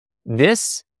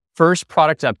This first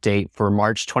product update for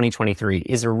March 2023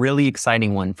 is a really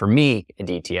exciting one for me,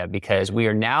 Aditya, because we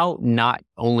are now not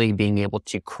only being able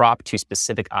to crop to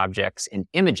specific objects in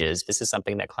images. This is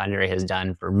something that Cloudinary has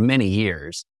done for many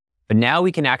years, but now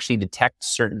we can actually detect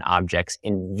certain objects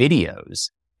in videos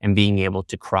and being able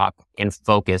to crop and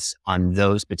focus on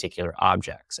those particular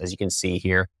objects. As you can see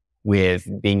here, with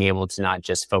being able to not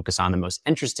just focus on the most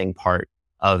interesting part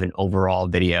of an overall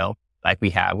video, like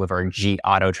we have with our G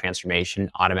auto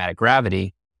transformation, automatic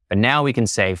gravity, but now we can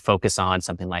say focus on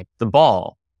something like the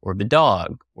ball or the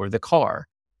dog or the car,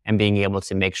 and being able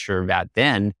to make sure that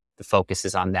then the focus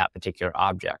is on that particular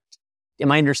object.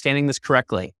 Am I understanding this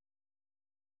correctly?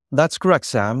 That's correct,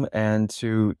 Sam. And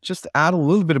to just add a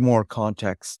little bit more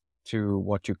context to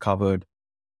what you covered.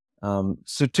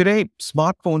 So today,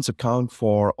 smartphones account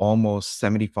for almost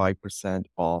 75%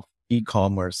 of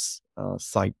e-commerce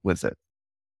site visits,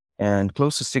 and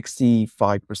close to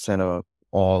 65% of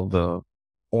all the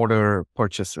order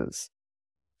purchases.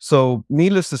 So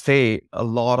needless to say, a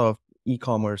lot of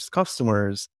e-commerce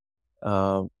customers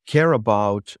care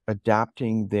about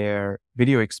adapting their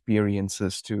video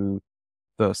experiences to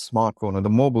the smartphone or the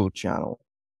mobile channel.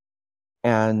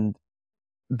 And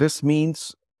this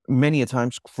means many a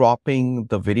times cropping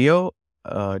the video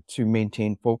to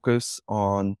maintain focus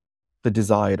on the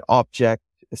desired object,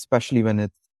 especially when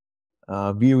it's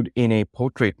viewed in a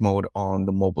portrait mode on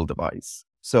the mobile device.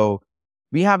 So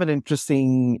we have an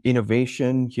interesting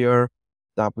innovation here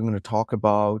that we're going to talk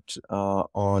about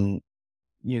on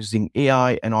using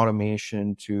AI and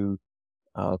automation to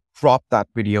crop that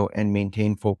video and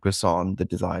maintain focus on the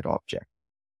desired object.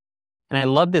 And I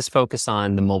love this focus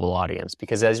on the mobile audience,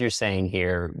 because as you're saying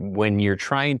here, when you're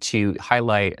trying to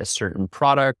highlight a certain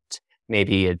product,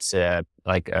 maybe it's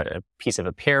like a piece of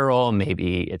apparel,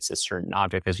 maybe it's a certain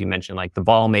object, as you mentioned, like the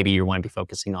ball, maybe you want to be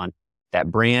focusing on that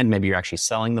brand, maybe you're actually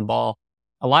selling the ball.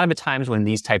 A lot of the times when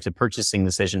these types of purchasing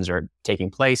decisions are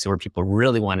taking place, or people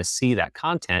really want to see that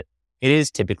content, it is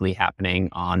typically happening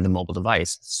on the mobile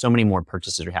device. So many more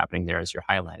purchases are happening there, as you're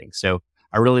highlighting. So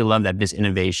I really love that this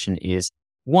innovation is,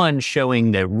 one,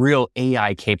 showing the real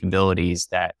AI capabilities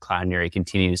that Cloudinary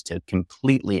continues to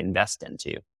completely invest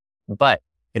into. But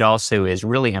it also is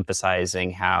really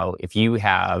emphasizing how if you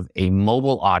have a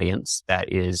mobile audience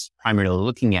that is primarily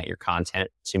looking at your content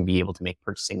to be able to make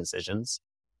purchasing decisions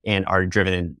and are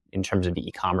driven in terms of the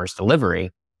e-commerce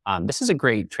delivery, this is a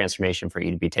great transformation for you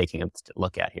to be taking a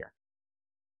look at here.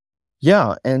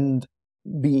 Yeah, and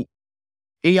the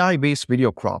AI-based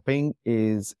video cropping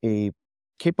is a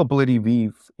capability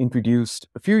we've introduced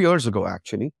a few years ago,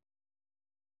 actually.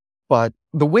 But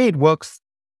the way it works,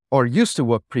 or used to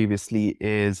work previously,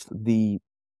 is the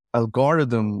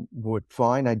algorithm would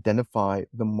try and identify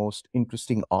the most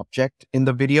interesting object in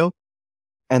the video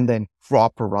and then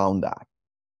crop around that.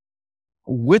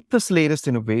 With this latest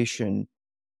innovation,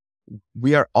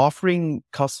 we are offering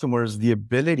customers the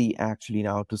ability actually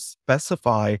now to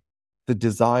specify the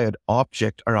desired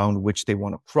object around which they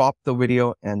want to crop the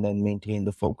video and then maintain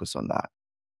the focus on that.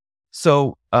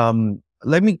 So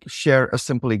let me share a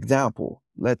simple example.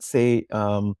 Let's say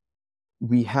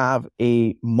we have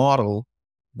a model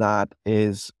that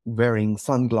is wearing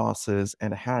sunglasses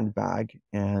and a handbag.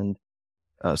 And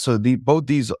so both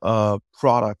these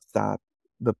products that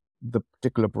the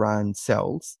particular brand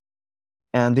sells,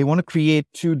 and they want to create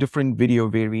two different video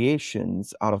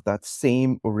variations out of that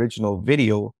same original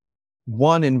video,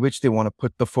 one in which they want to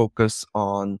put the focus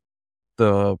on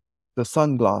the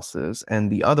sunglasses,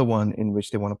 and the other one in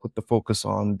which they want to put the focus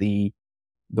on the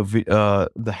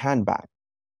handbag.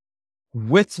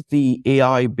 With the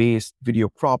AI-based video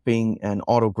cropping and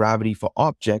auto gravity for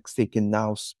objects, they can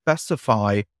now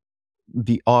specify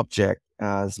the object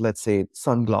as, let's say,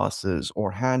 sunglasses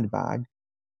or handbag,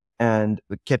 and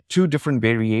get two different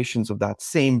variations of that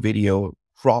same video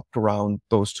cropped around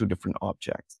those two different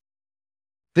objects.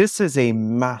 This is a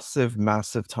massive,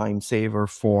 massive time saver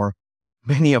for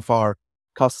many of our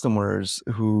customers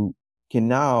who can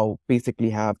now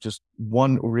basically have just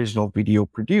one original video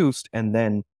produced and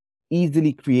then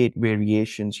easily create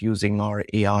variations using our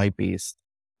AI-based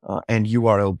and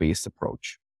URL-based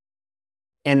approach.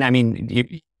 And I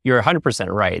mean, you're 100%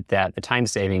 right that the time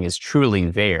saving is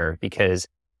truly there, because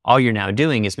all you're now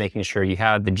doing is making sure you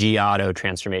have the G auto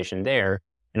transformation there,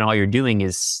 and all you're doing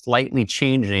is slightly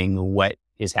changing what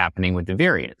is happening with the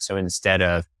variant. So instead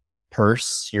of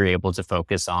purse, you're able to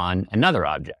focus on another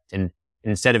object. And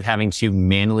instead of having to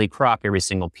manually crop every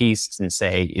single piece and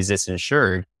say, is this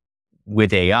insured?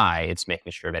 With AI, it's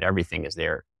making sure that everything is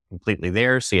there, completely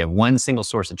there. So you have one single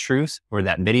source of truth for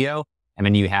that video, and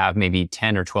then you have maybe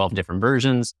 10 or 12 different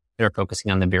versions. They're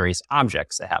focusing on the various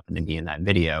objects that happen to be in that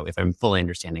video, if I'm fully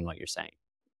understanding what you're saying.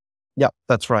 Yeah,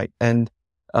 that's right. And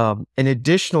an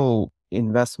additional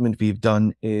investment we've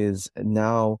done is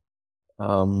now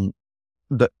um,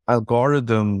 the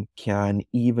algorithm can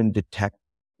even detect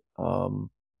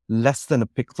less than a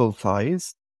pixel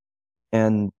size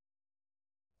and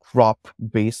crop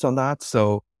based on that.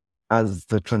 So as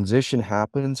the transition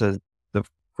happens, as the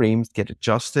frames get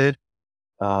adjusted,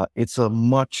 it's a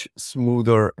much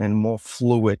smoother and more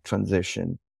fluid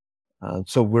transition.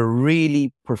 So we're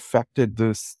really perfected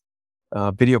this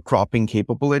video cropping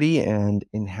capability and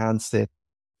enhanced it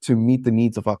to meet the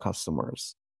needs of our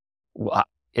customers. Well,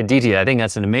 Aditi, I think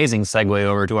that's an amazing segue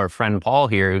over to our friend Paul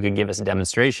here, who could give us a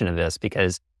demonstration of this,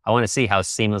 because I want to see how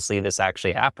seamlessly this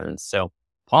actually happens. So,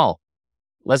 Paul,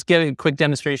 let's give a quick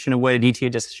demonstration of what Aditi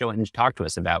just showed and talked to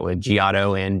us about with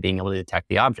G-Auto and being able to detect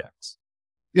the objects.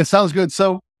 Yeah, sounds good.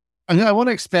 So I want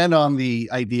to expand on the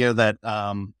idea that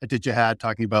Aditya had,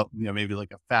 talking about, maybe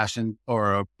like a fashion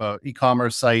or a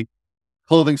e-commerce site,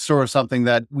 clothing store or something,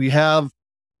 that we have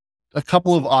a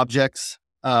couple of objects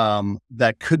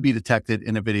that could be detected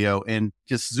in a video, and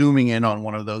just zooming in on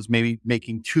one of those, maybe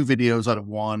making 2 videos out of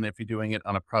one if you're doing it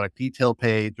on a product detail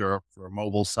page or for a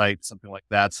mobile site, something like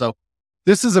that. So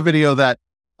this is a video that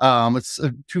it's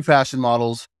 2 fashion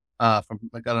models from,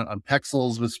 I got it on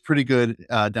Pexels. Was pretty good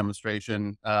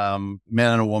demonstration. Man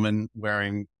and a woman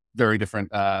wearing very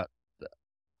different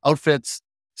outfits.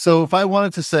 So if I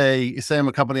wanted to say I'm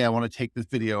a company, I want to take this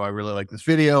video, I really like this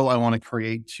video, I want to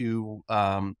create 2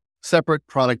 separate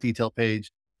product detail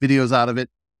page videos out of it,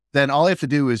 then all I have to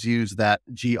do is use that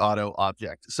G-Auto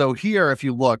object. So here, if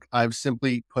you look, I've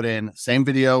simply put in same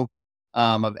video.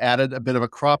 I've added a bit of a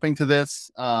cropping to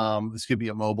this. This could be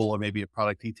a mobile or maybe a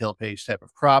product detail page type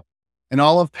of crop. And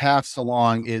all I've passed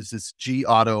along is this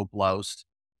G-Auto blouse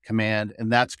command,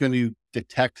 and that's going to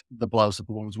detect the blouse that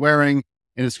the woman's wearing,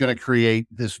 and it's going to create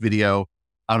this video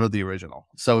out of the original.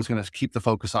 So it's going to keep the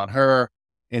focus on her.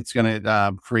 It's going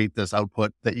to create this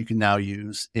output that you can now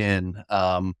use in,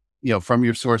 from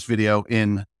your source video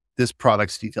in this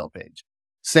product's detail page.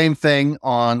 Same thing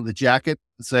on the jacket.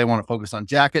 Let's say I want to focus on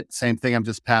jacket. Same thing. I'm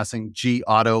just passing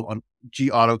G-Auto on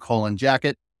G-Auto :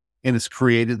 jacket, and it's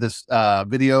created this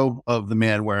video of the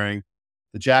man wearing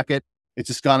the jacket. It's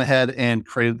just gone ahead and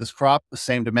created this crop, the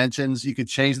same dimensions. You could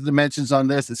change the dimensions on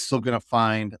this. It's still going to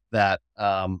find that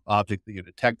object that you're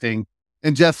detecting.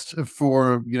 And just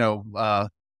for,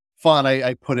 fun,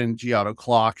 I put in G-Auto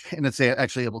clock, and it's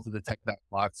actually able to detect that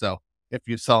clock. So if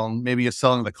you're selling, maybe you're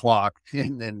selling the clock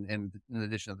in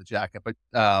addition to the jacket, but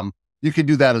you can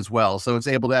do that as well. So it's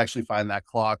able to actually find that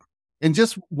clock. And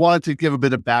just wanted to give a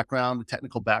bit of background,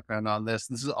 technical background on this.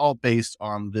 This is all based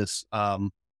on this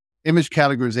image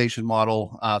categorization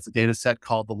model. It's a data set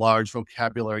called the Large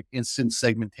Vocabulary Instant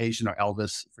Segmentation, or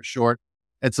LVIS for short.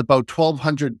 It's about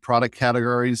 1,200 product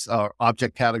categories, or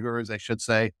object categories, I should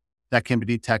say, that can be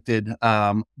detected.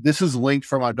 This is linked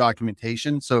from our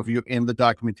documentation. So if you're in the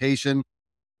documentation,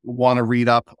 want to read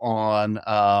up on,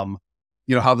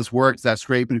 how this works, that's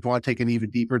great. But if you want to take an even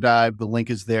deeper dive, the link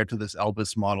is there to this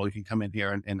LVIS model. You can come in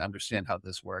here and understand how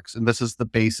this works. And this is the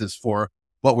basis for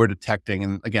what we're detecting.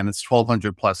 And again, it's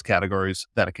 1,200 plus categories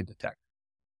that it can detect.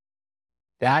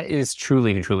 That is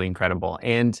truly, truly incredible.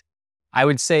 And I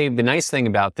would say the nice thing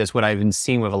about this, what I've been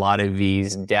seeing with a lot of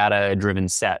these data-driven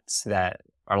sets that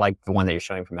are like the one that you're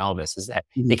showing from Elvis, is that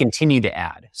they continue to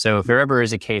add. So if there ever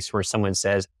is a case where someone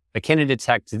says, but can it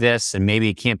detect this, and maybe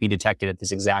it can't be detected at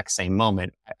this exact same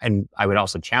moment, and I would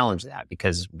also challenge that,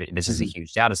 because this is a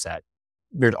huge data set,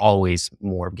 there's always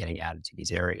more getting added to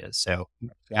these areas. So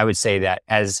I would say that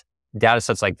as data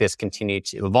sets like this continue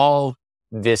to evolve,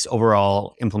 this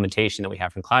overall implementation that we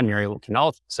have from Cloudinary can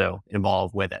also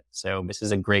evolve with it. So this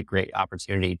is a great, great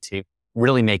opportunity to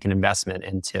really make an investment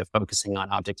into focusing on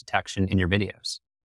object detection in your videos.